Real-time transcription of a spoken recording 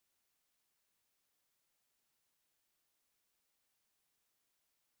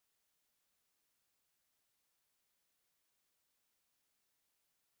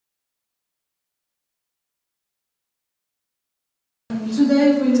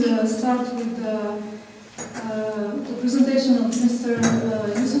today we'll start with the presentation of Mr.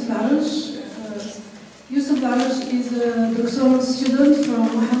 Youssef LAARAJ. Youssef LAARAJ is a doctoral student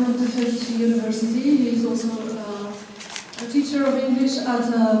from Mohammed University. He is also a teacher of English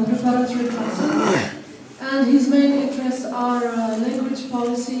at preparatory classes. And his main interests are language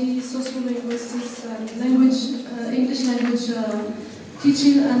policy, sociolinguistics, and English language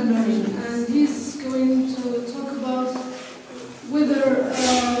teaching and learning. And he's going to talk about whether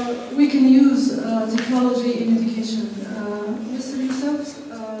we can use technology in education. Mr. Youssef,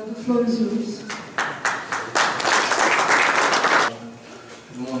 the floor is yours.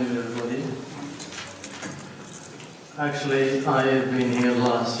 Good morning, everybody. Actually, I have been here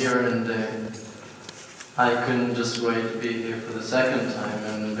last year and I couldn't just wait to be here for the second time,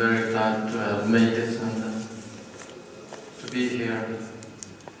 and I'm very glad to have made it and to be here.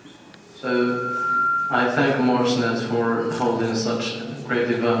 So I thank MoRCE-Net for holding such great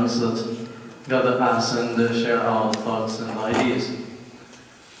events that gather us and share our thoughts and ideas.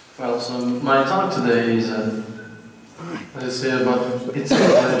 Well, so my talk today is about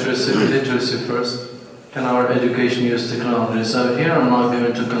literacy first. Can our education use technology? So here I'm not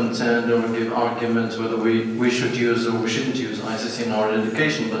going to contend or give arguments whether we should use or we shouldn't use ICT in our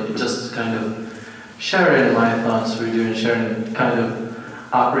education, but just kind of sharing my thoughts with you and sharing kind of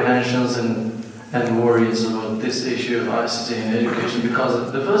apprehensions and worries about this issue of ICT in education.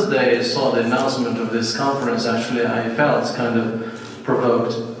 Because the first day I saw the announcement of this conference, actually I felt kind of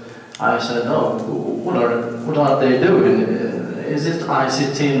provoked. I said, oh, what are they doing? Is it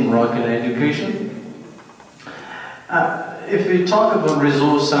ICT in Moroccan education? If we talk about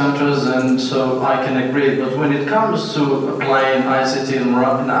resource centers, and so I can agree, but when it comes to applying ICT in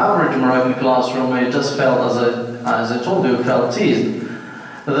an average Moroccan classroom, I just felt, as I told you, felt teased.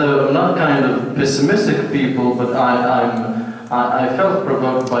 Though I'm not kind of pessimistic people, but I felt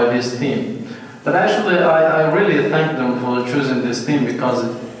provoked by this theme. But actually, I really thank them for choosing this theme, because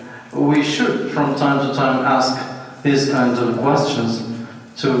we should, from time to time, ask these kinds of questions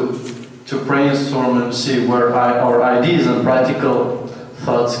to brainstorm and see where our ideas and practical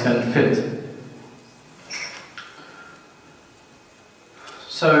thoughts can fit.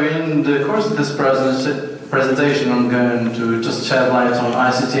 So in the course of this presentation, I'm going to just shed light on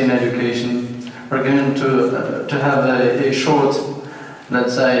ICT in education. We're going to have a short,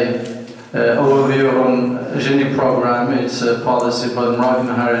 let's say, overview on Genie program. It's a policy by Moroccan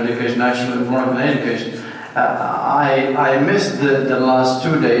higher education, actually Moroccan education. I missed the last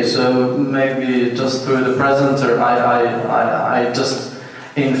 2 days, so maybe just through the presenter, I just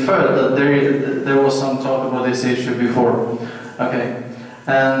inferred that there was some talk about this issue before. Okay,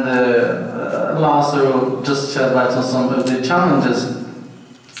 and last I will just shed light on some of the challenges,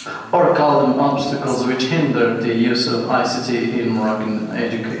 or call them obstacles, which hinder the use of ICT in Moroccan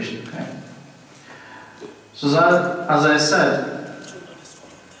education. Okay. So that, as I said,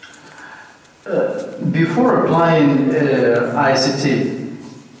 before applying ICT,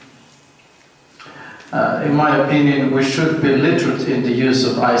 in my opinion, we should be literate in the use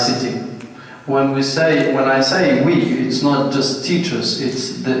of ICT. When I say we, it's not just teachers,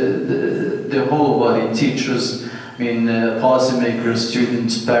 it's the whole body. Teachers, I mean policymakers,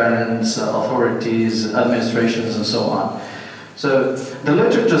 students, parents, authorities, administrations, and so on. So the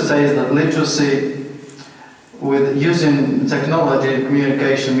literature says that literacy with using technology and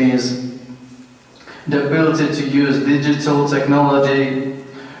communication means the ability to use digital technology,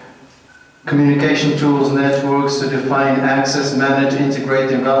 communication tools, networks to define, access, manage,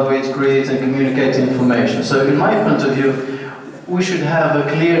 integrate, evaluate, create, and communicate information. So in my point of view, we should have a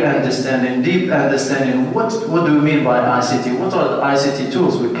clear understanding, deep understanding, what do we mean by ICT? What are the ICT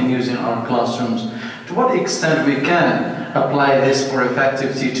tools we can use in our classrooms? To what extent we can apply this for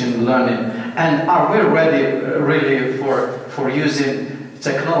effective teaching and learning? And are we ready really for using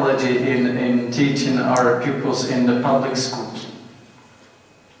technology in teaching our pupils in the public schools?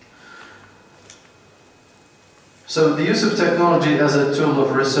 So the use of technology as a tool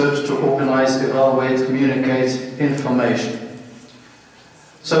of research to organize, evaluate, communicate information.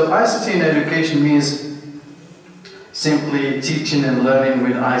 So ICT in education means simply teaching and learning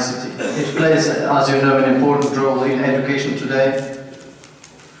with ICT. It plays, as you know, an important role in education today.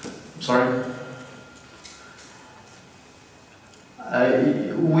 Sorry.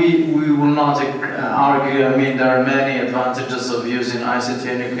 We will not argue. I mean, there are many advantages of using ICT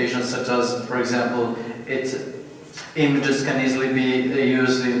in education, such as, for example, images can easily be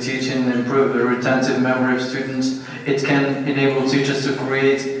used in teaching, improve the retentive memory of students. It can enable teachers to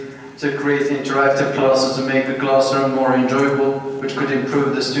create interactive classes to make the classroom more enjoyable, which could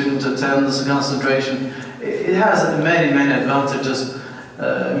improve the student attendance, concentration. It has many advantages.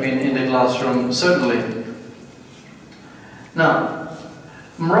 in the classroom, certainly. Now,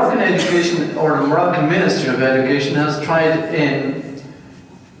 Moroccan education, or the Moroccan Ministry of Education, has tried in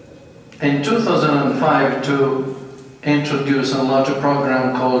 2005 to introduce a larger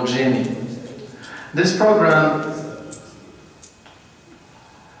program called GENI. This program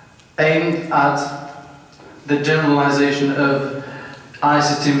aimed at the generalization of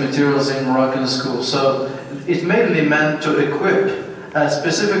ICT materials in Moroccan schools. So it mainly meant to equip a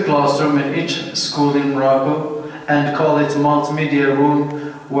specific classroom in each school in Morocco and call it multimedia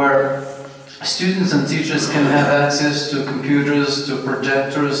room, where students and teachers can have access to computers, to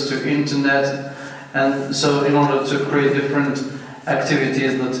projectors, to internet, and so in order to create different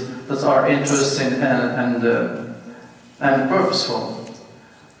activities that are interesting and purposeful.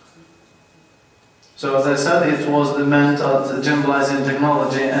 So as I said, it was meant at generalizing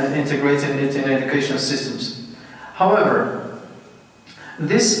technology and integrating it in education systems. However,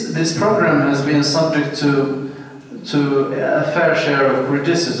 this program has been subject to a fair share of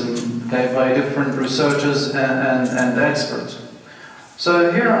criticism, okay, by different researchers and experts.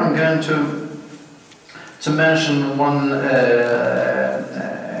 So here I'm going to mention one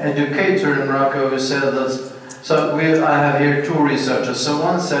educator in Morocco who said that, I have here two researchers. So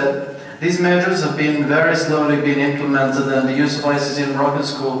one said, these measures have been very slowly being implemented, and the use of ICT in Moroccan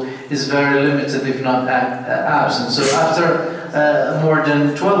school is very limited, if not absent. So after more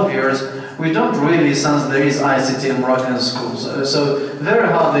than 12 years, we don't really sense there is ICT in Moroccan schools. So very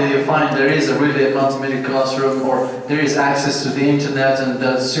hardly you find there is a really multimedia classroom, or there is access to the internet, and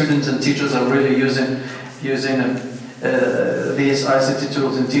the students and teachers are really using these ICT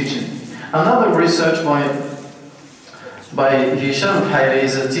tools in teaching. Another research by Hisham Hayri,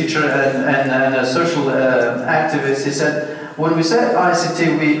 is a teacher and a social activist. He said, when we say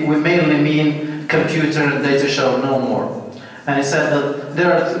ICT, we mainly mean computer and data show, no more. And he said that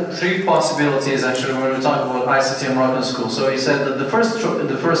there are three possibilities actually when we talk about ICT in Moroccan schools. So he said that the first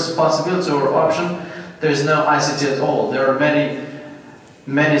possibility or option, there is no ICT at all. There are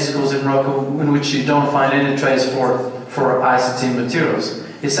many schools in Morocco in which you don't find any trace for ICT materials.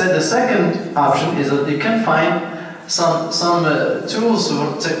 He said the second option is that you can find some tools,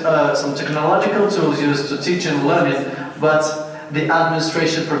 some technological tools used to teach and learn it, but the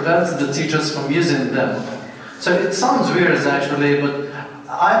administration prevents the teachers from using them. So it sounds weird actually, but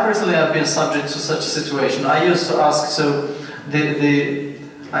I personally have been subject to such a situation. I used to ask,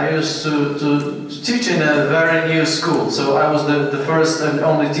 I used to teach in a very new school, so I was the first and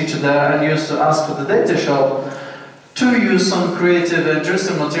only teacher there, and used to ask for the data shop to use some creative and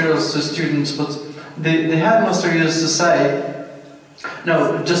interesting materials to students, but the headmaster used to say,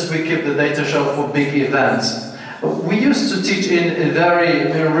 no, just we keep the data shop for big events. We used to teach in a very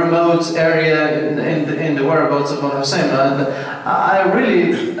remote area in the whereabouts of Hussein, and I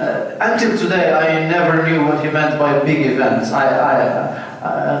really, until today, I never knew what he meant by big events. I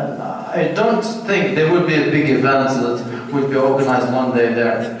don't think there would be a big event that would be organized one day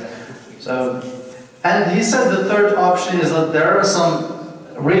there. So, and he said the third option is that there are some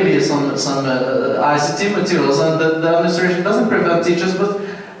ICT materials, and the administration doesn't prevent teachers, but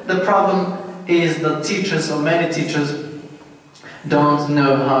the problem is that teachers, or many teachers, don't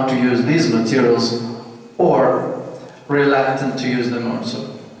know how to use these materials, or reluctant to use them also.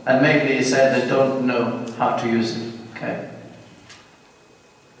 And maybe he said they don't know how to use it. Okay.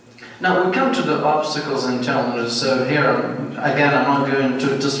 Now we come to the obstacles and challenges. So here, again, I'm not going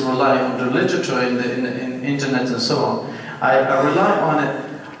to just rely on the literature in the internet and so on. I rely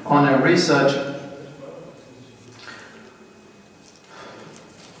on a research.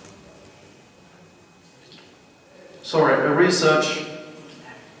 A research.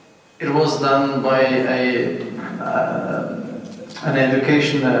 It was done by an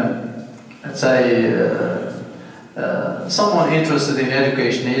education, let's say, someone interested in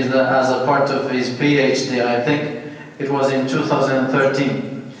education. He's as a part of his PhD, I think it was in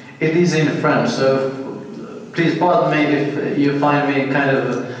 2013. It is in French, so please pardon me if you find me kind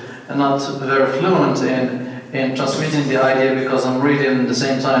of not very fluent in transmitting the idea, because I'm reading at the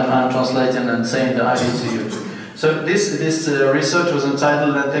same time I'm translating and saying the idea to you. So this research was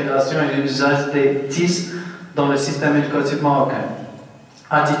entitled L'intégration et l'usage des TIS dans le système éducatif marocain.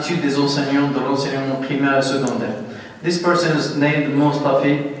 Attitude des enseignants de l'enseignement primaire et secondaire. This person is named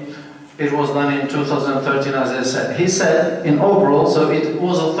Mustafi. It was done in 2013, as I said. He said, in overall, so it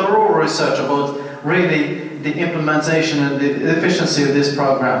was a thorough research about really the implementation and the efficiency of this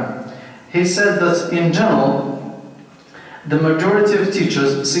program. He said that in general, the majority of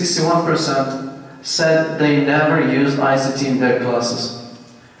teachers, 61%, said they never used ICT in their classes.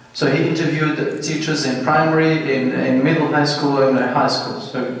 So he interviewed teachers in primary, in middle high school, and high school.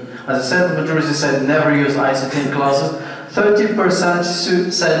 So, as I said, the majority said never use ICT in classes.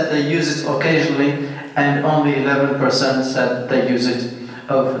 30% said they use it occasionally, and only 11% said they use it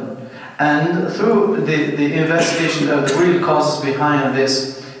often. And through the investigation of the real causes behind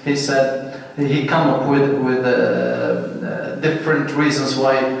this, he said he came up with different reasons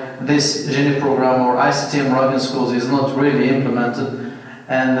why this Genie program or ICT in Moroccan schools is not really implemented.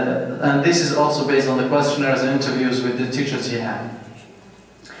 And this is also based on the questionnaires and interviews with the teachers he had.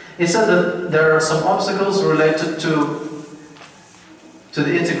 He said that there are some obstacles related to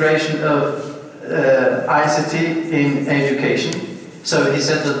the integration of ICT in education. So he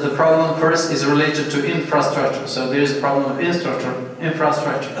said that the problem first is related to infrastructure. So there is a problem of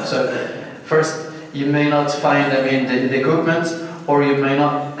infrastructure. So first, you may not find, the equipment, or you may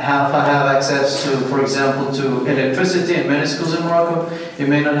not have access to, for example, to electricity in many schools in Morocco. You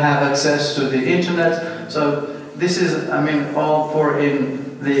may not have access to the internet. So this is, all for in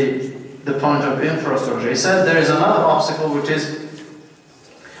the point of infrastructure. He said there is another obstacle which is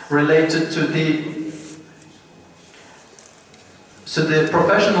related to the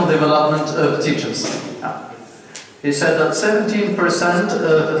professional development of teachers. He said that 17%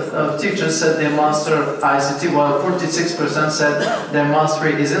 of teachers said they master ICT, while 46% said their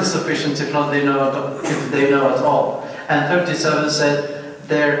mastery is insufficient if they know at all. And 37% said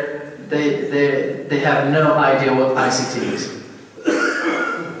they have no idea what ICT is.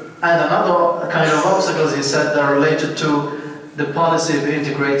 And another kind of obstacles, he said, that are related to the policy of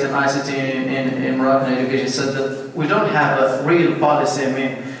integrating ICT in Moroccan education. He said that we don't have a real policy,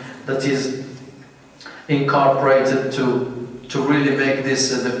 that is incorporated to really make this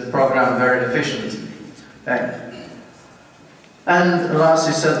the program very efficient. Okay. And last,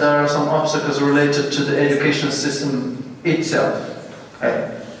 he said there are some obstacles related to the education system itself. Okay.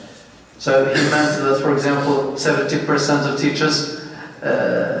 So he meant that, for example, 70% of teachers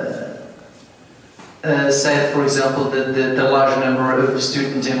said, for example, that the large number of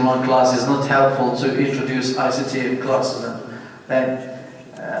students in one class is not helpful to introduce ICT in classes.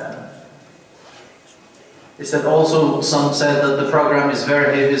 He said also, some said that the program is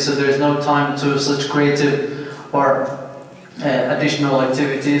very heavy, so there is no time to such creative or additional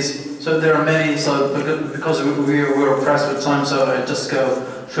activities. So there are many, so because we're pressed with time, so I just go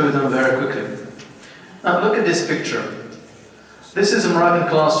through them very quickly. Now look at this picture. This is a Moroccan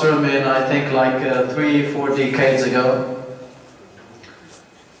classroom in, I think, like 3-4 decades ago.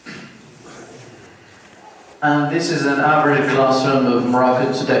 And this is an average classroom of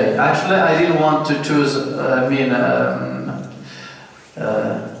Morocco today. Actually, I didn't want to choose,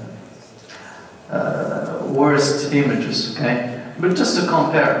 worst images, okay? But just to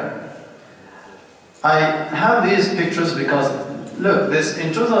compare. I have these pictures because, look,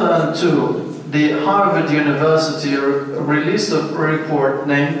 in 2002, the Harvard University released a report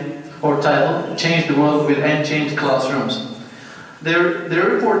named, or titled, Change the World with Unchanged Classrooms. The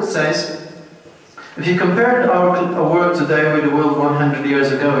report says, if you compared our work today with the world 100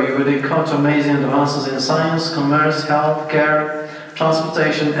 years ago, you would encounter amazing advances in science, commerce, health, care,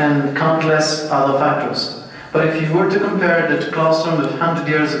 transportation, and countless other factors. But if you were to compare the classroom of 100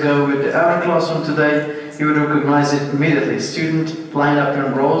 years ago with the average classroom today, you would recognize it immediately. Student lined up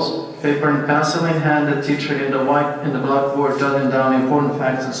in rows, paper and pencil in hand, the teacher in the blackboard jotting down important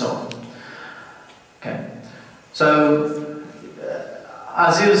facts and so on. Okay. So,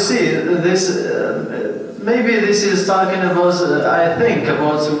 as you see, maybe this is talking about, I think,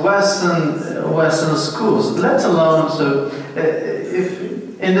 about Western schools, let alone, so if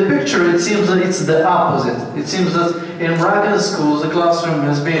in the picture it seems that it's the opposite. It seems that in Moroccan schools the classroom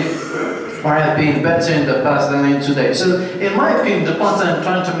has been, or have been better in the past than in today. So, in my opinion, the point I'm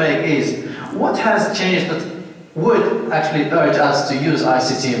trying to make is, what has changed that would actually urge us to use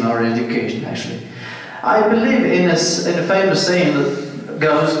ICT in our education, actually? I believe in a famous saying that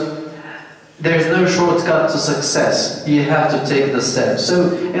goes, there's no shortcut to success, you have to take the steps.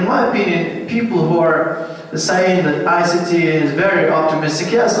 So, in my opinion, people who are saying that ICT is very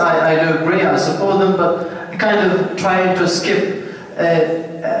optimistic, yes, I do agree, I support them, but kind of trying to skip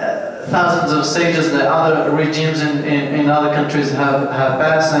thousands of stages that other regimes in other countries have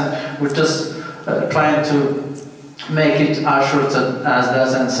passed, and we're just trying to make it as short as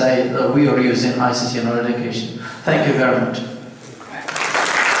that and say that we are using ICT in our education. Thank you very much.